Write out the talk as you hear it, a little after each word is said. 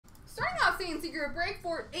Starting off CNC Group break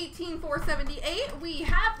for 18478, we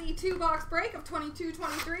have the 2-box break of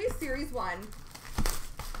 22-23 Series 1.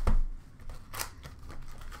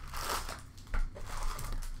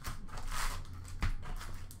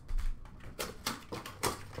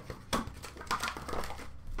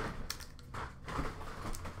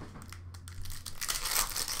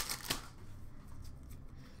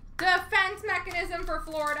 Defense Mechanism for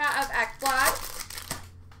Florida of Ekblad.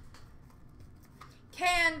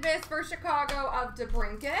 Canvas for Chicago of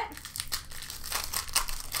DeBrincat.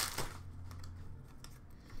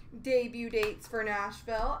 Debut dates for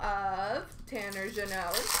Nashville of Tanner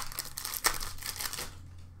Jeannot.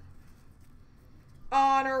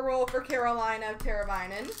 Honor roll for Carolina of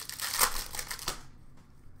Teravainen.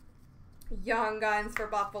 Young Guns for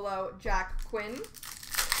Buffalo, Jack Quinn.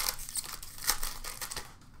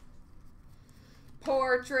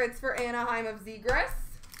 Portraits for Anaheim of Zegras.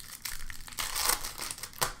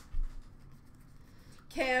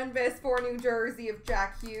 Canvas for New Jersey of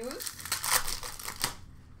Jack Hughes.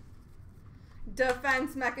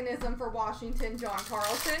 Defense Mechanism for Washington, John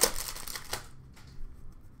Carlson.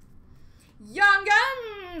 Young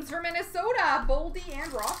Guns for Minnesota, Boldy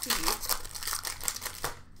and Rossi.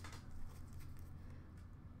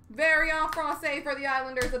 Variant Francais for the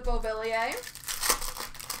Islanders of Beauvillier.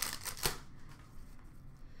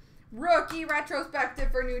 Rookie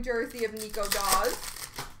Retrospective for New Jersey of Nico Dawes.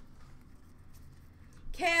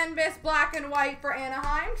 Canvas Black and White for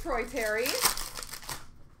Anaheim, Troy Terry.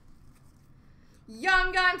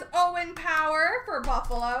 Young Guns Owen Power for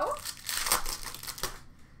Buffalo.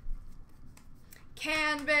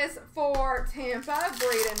 Canvas for Tampa,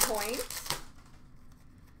 Braden Point.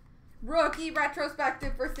 Rookie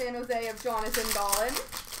Retrospective for San Jose of Jonathan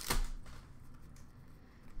Dahlen.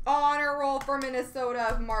 Honor roll for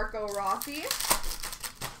Minnesota of Marco Rossi.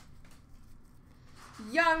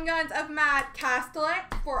 Young Guns of Matt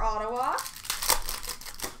Kastelik for Ottawa.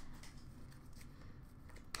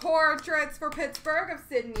 Portraits for Pittsburgh of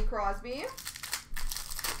Sidney Crosby.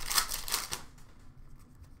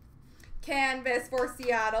 Canvas for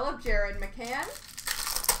Seattle of Jared McCann.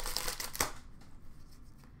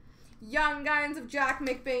 Young Guns of Jack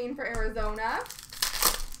McBain for Arizona.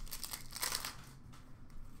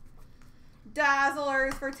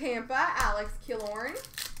 Dazzlers for Tampa, Alex Killorn.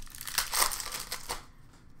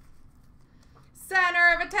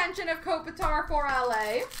 Center of Attention of Kopitar for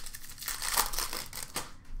LA.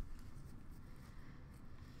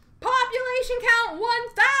 Population count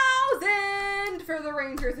 1,000 for the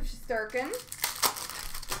Rangers of Shesterkin.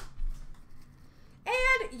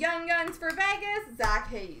 And Young Guns for Vegas, Zach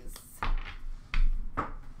Hayes.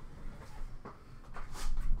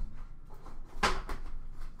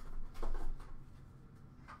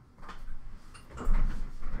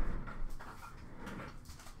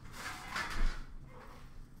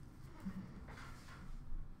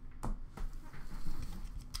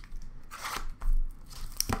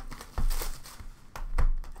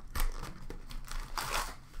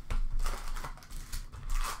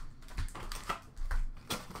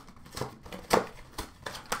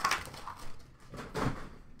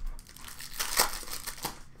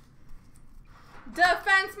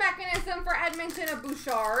 Defense Mechanism for Edmonton of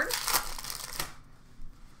Bouchard.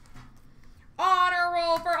 Honor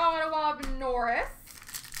roll for Ottawa of Norris.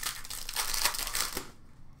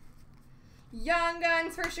 Young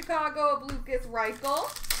Guns for Chicago of Lucas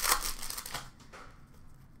Reichel.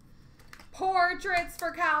 Portraits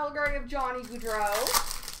for Calgary of Johnny Gaudreau.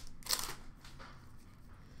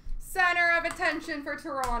 Center of Attention for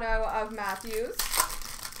Toronto of Matthews.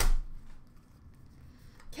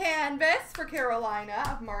 Canvas for Carolina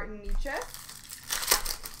of Martin Nietzsche.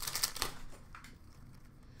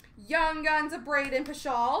 Young Guns of Braden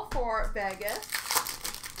Pichal for Vegas.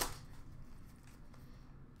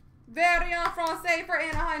 Variant Francais for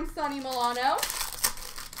Anaheim, Sonny Milano.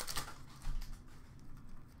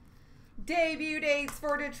 Debut dates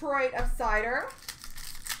for Detroit of Sider.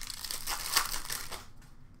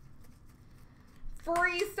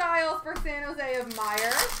 Freestyles for San Jose of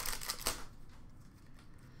Meyer.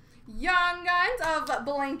 Young Guns of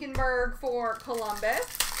Blankenberg for Columbus.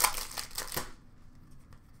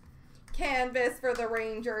 Canvas for the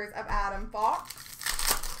Rangers of Adam Fox.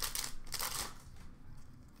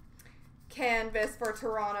 Canvas for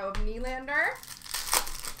Toronto of Nylander.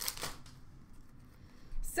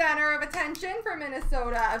 Center of Attention for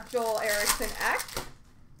Minnesota of Joel Eriksson Ek.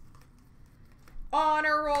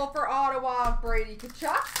 Honor roll for Ottawa of Brady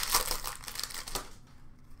Tkachuk.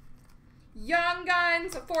 Young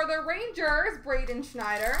Guns for the Rangers, Braden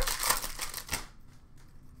Schneider.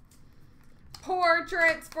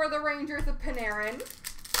 Portraits for the Rangers of Panarin.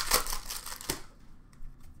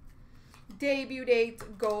 Debut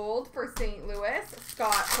date gold for St. Louis,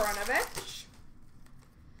 Scott Perunovich.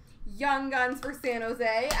 Young Guns for San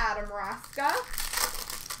Jose, Adam Raska.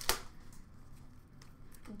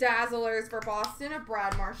 Dazzlers for Boston of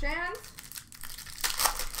Brad Marchand.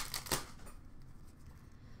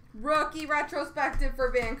 Rookie retrospective for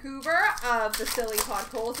Vancouver of Vasily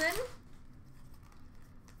Podkolzin.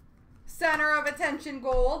 Center of Attention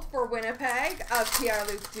gold for Winnipeg of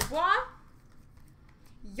Pierre-Luc Dubois.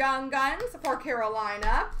 Young Guns for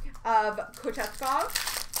Carolina of Kochetkov.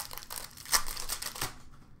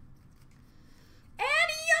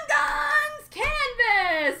 And Young Guns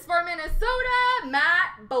canvas for Minnesota,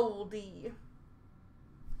 Matt Boldy.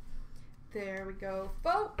 There we go,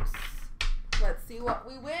 folks. Let's see what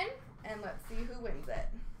we win, and let's see who wins it.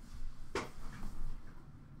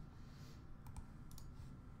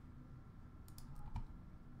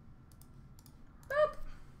 Boop.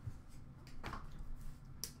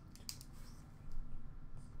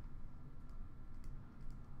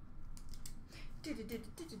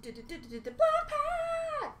 Black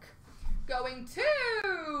pack. Going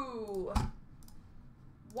to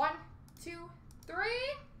 1, 2, 3.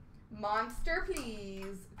 Monster,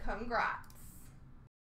 please. Congrats.